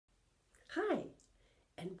Hi,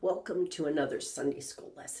 and welcome to another Sunday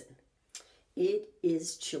school lesson. It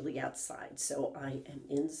is chilly outside, so I am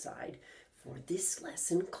inside for this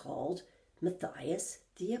lesson called Matthias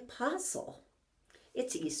the Apostle.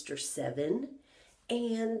 It's Easter 7,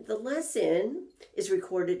 and the lesson is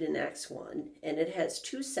recorded in Acts 1, and it has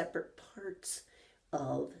two separate parts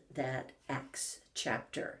of that Acts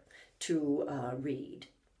chapter to read.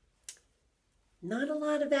 Not a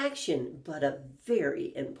lot of action, but a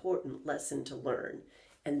very important lesson to learn.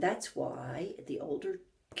 And that's why the older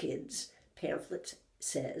kids' pamphlet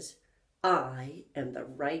says, I am the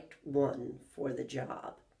right one for the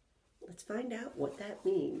job. Let's find out what that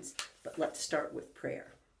means, but let's start with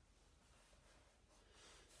prayer.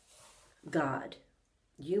 God,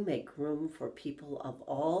 you make room for people of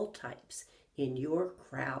all types in your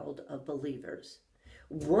crowd of believers.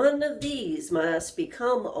 One of these must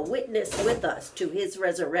become a witness with us to his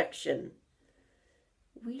resurrection.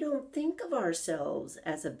 We don't think of ourselves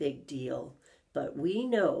as a big deal, but we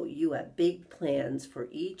know you have big plans for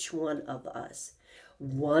each one of us.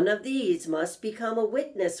 One of these must become a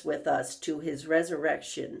witness with us to his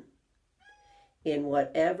resurrection. In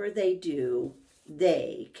whatever they do,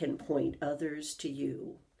 they can point others to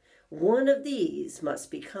you. One of these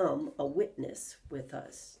must become a witness with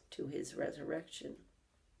us to his resurrection.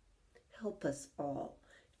 Help us all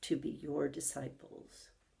to be your disciples.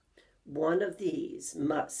 One of these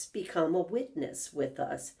must become a witness with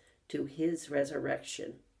us to his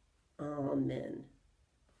resurrection. Amen.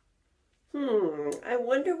 I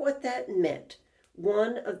wonder what that meant.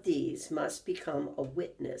 One of these must become a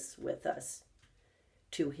witness with us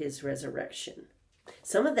to his resurrection.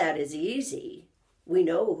 Some of that is easy. We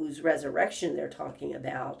know whose resurrection they're talking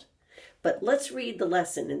about. But let's read the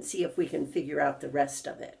lesson and see if we can figure out the rest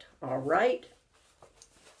of it. All right?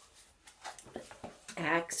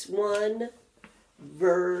 Acts 1,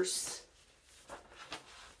 verse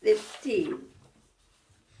 15.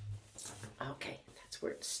 Okay, that's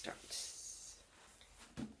where it starts.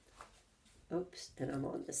 Oops, and I'm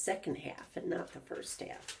on the second half and not the first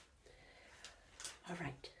half. All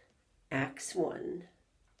right. Acts 1,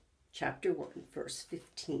 chapter 1, verse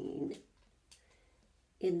 15.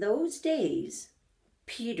 In those days,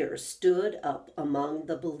 Peter stood up among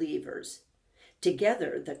the believers.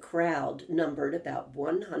 Together, the crowd numbered about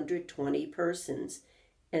 120 persons,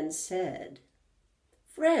 and said,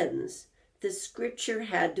 Friends, the scripture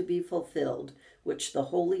had to be fulfilled, which the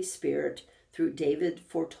Holy Spirit through David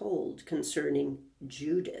foretold concerning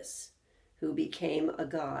Judas, who became a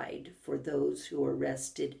guide for those who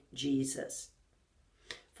arrested Jesus.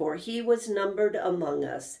 For he was numbered among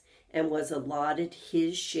us, and was allotted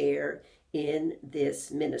his share in this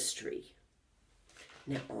ministry.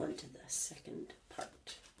 Now on to the second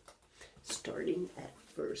part, starting at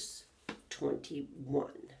verse 21.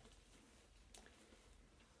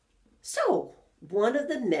 So, one of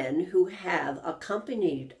the men who have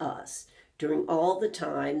accompanied us during all the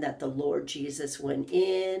time that the Lord Jesus went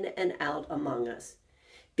in and out among us,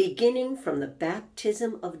 beginning from the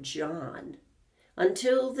baptism of John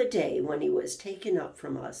until the day when he was taken up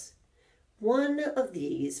from us, one of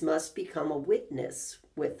these must become a witness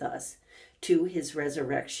with us to his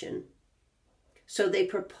resurrection. So they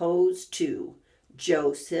proposed to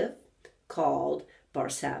Joseph, called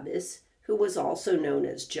Barsabbas, who was also known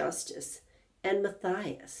as Justus, and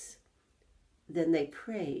Matthias. Then they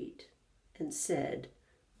prayed and said,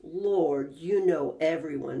 Lord, you know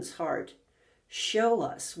everyone's heart. Show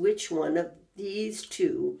us which one of these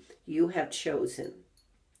two you have chosen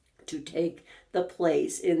to take the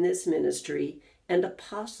place in this ministry and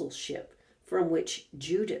apostleship from which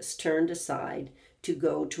Judas turned aside to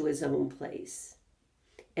go to his own place.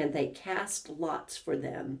 And they cast lots for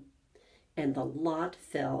them, and the lot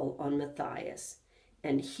fell on Matthias,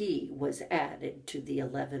 and he was added to the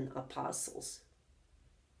 11 apostles.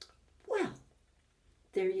 Well,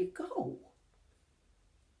 there you go.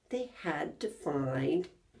 They had to find,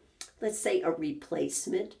 let's say, a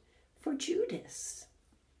replacement for Judas.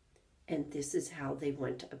 And this is how they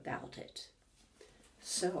went about it.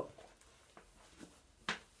 So,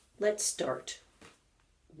 let's start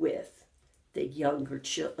with the younger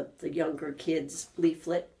kids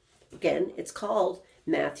leaflet. Again, it's called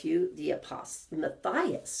Matthias the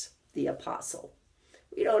Apostle.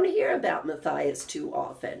 We don't hear about Matthias too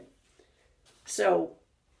often. So,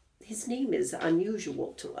 his name is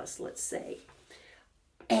unusual to us, let's say.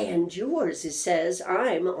 And yours, it says,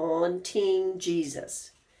 I'm on Team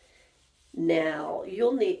Jesus. Now,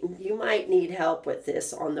 you might need help with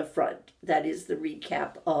this on the front. That is the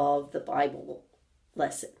recap of the Bible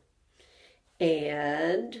lesson.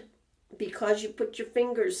 And because you put your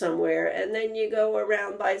finger somewhere and then you go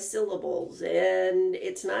around by syllables, and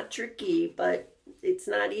it's not tricky, but it's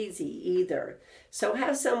not easy either. So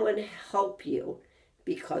have someone help you,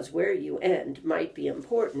 because where you end might be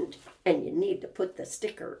important and you need to put the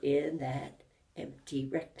sticker in that empty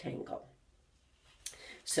rectangle.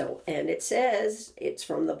 So, and it says it's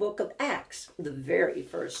from the book of Acts, the very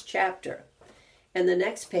first chapter. And the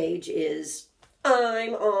next page is,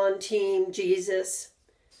 I'm on Team Jesus.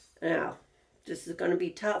 Now, this is going to be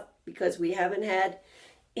tough because we haven't had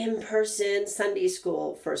in-person Sunday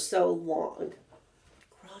school for so long.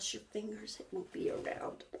 Cross your fingers, it will be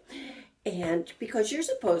around. And because you're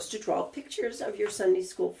supposed to draw pictures of your Sunday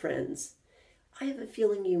school friends, I have a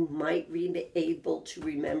feeling you might be able to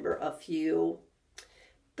remember a few.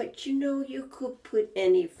 But you know, you could put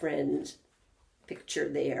any friend's picture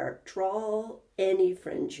there. Draw any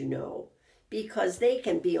friend you know, because they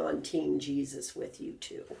can be on Team Jesus with you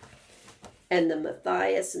too. And the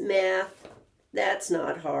Matthias math, that's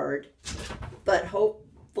not hard. But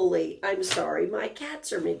hopefully, I'm sorry, my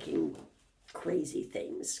cats are making crazy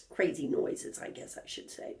things, crazy noises, I guess I should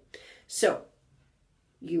say. So,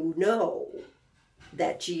 you know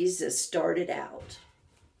that Jesus started out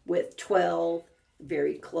with 12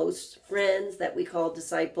 very close friends that we call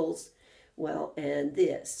disciples. Well, and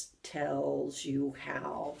this tells you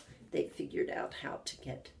how they figured out how to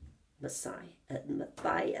get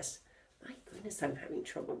Matthias. My goodness, I'm having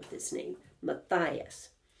trouble with this name. Matthias.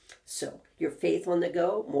 So, your faith on the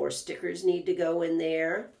go. More stickers need to go in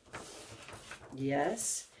there.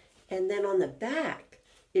 Yes. And then on the back,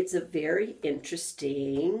 it's a very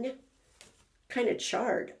interesting kind of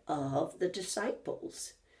chart of the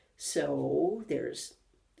disciples. So there's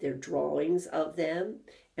their drawings of them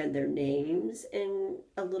and their names and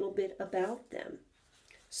a little bit about them.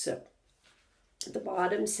 So the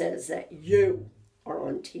bottom says that you are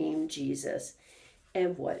on Team Jesus,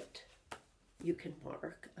 and what you can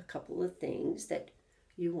mark a couple of things that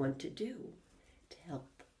you want to do to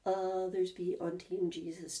help others be on Team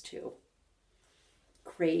Jesus too.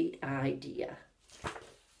 Great idea.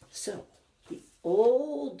 So the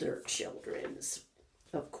older children's,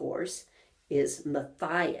 of course, is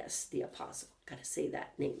Matthias the Apostle. Got to say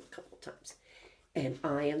that name a couple times. And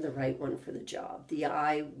I am the right one for the job. The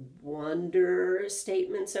I wonder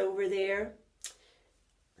statements over there,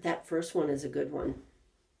 that first one is a good one.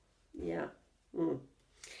 Yeah.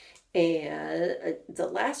 And the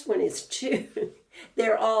last one is two.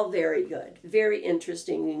 They're all very good. Very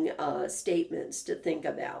interesting statements to think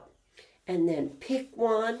about. And then pick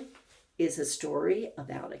one is a story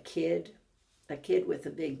about a kid with a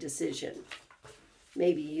big decision.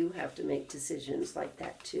 Maybe you have to make decisions like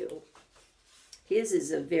that too. His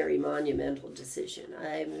is a very monumental decision.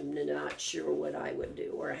 I'm not sure what I would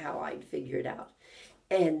do or how I'd figure it out.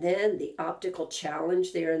 And then the optical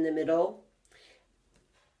challenge there in the middle.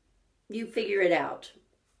 You figure it out.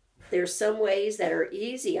 There's some ways that are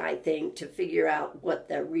easy, I think, to figure out what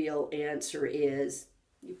the real answer is.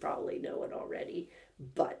 You probably know it already,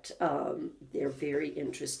 but they're very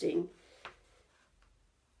interesting.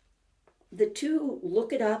 The two,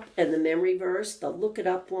 look it up, and the memory verse, the look it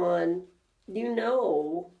up one, you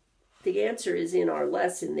know the answer is in our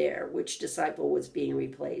lesson there, which disciple was being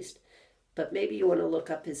replaced. But maybe you want to look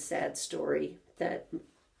up his sad story. That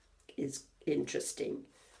is interesting.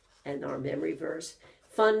 And our memory verse.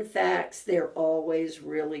 Fun facts, they're always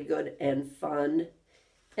really good and fun.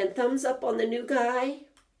 And thumbs up on the new guy.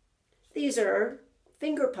 These are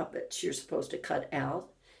finger puppets you're supposed to cut out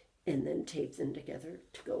and then tape them together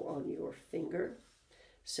to go on your finger.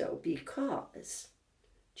 So because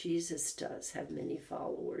Jesus does have many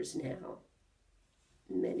followers now,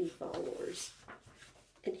 many followers,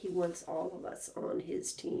 and he wants all of us on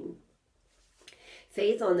his team.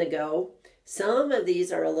 Faith on the go. Some of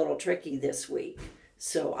these are a little tricky this week,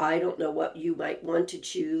 so I don't know what you might want to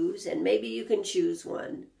choose, and maybe you can choose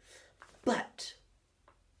one, but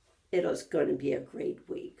it is going to be a great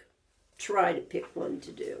week. Try to pick one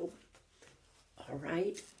to do. All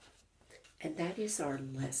right? And that is our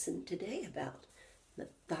lesson today about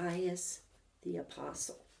Matthias the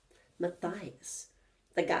Apostle. Matthias,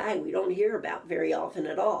 the guy we don't hear about very often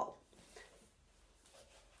at all.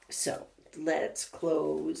 So let's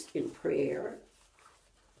close in prayer.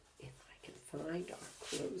 If I can find our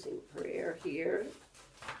closing prayer here.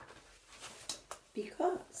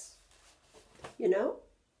 Because, you know,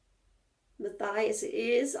 Matthias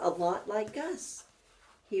is a lot like us.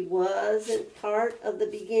 He wasn't part of the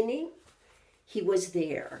beginning. He was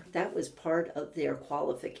there. That was part of their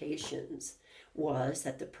qualifications, was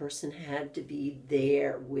that the person had to be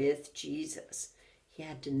there with Jesus. He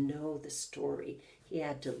had to know the story. He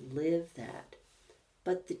had to live that.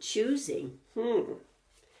 But the choosing,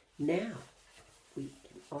 now we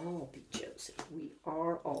can all be chosen. We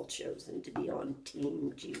are all chosen to be on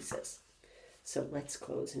Team Jesus. So let's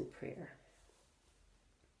close in prayer.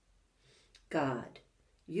 God,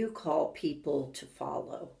 you call people to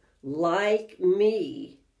follow. Like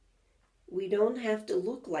me, we don't have to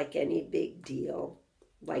look like any big deal,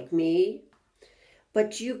 like me,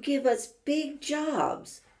 but you give us big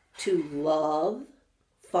jobs to love,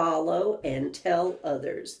 follow, and tell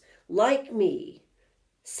others. Like me,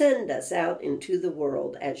 send us out into the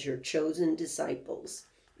world as your chosen disciples,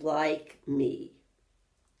 like me.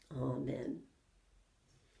 Amen.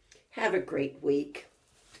 Have a great week.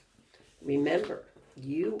 Remember,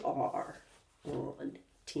 you are on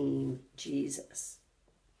Team Jesus.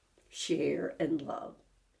 Share and love.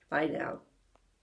 Bye now.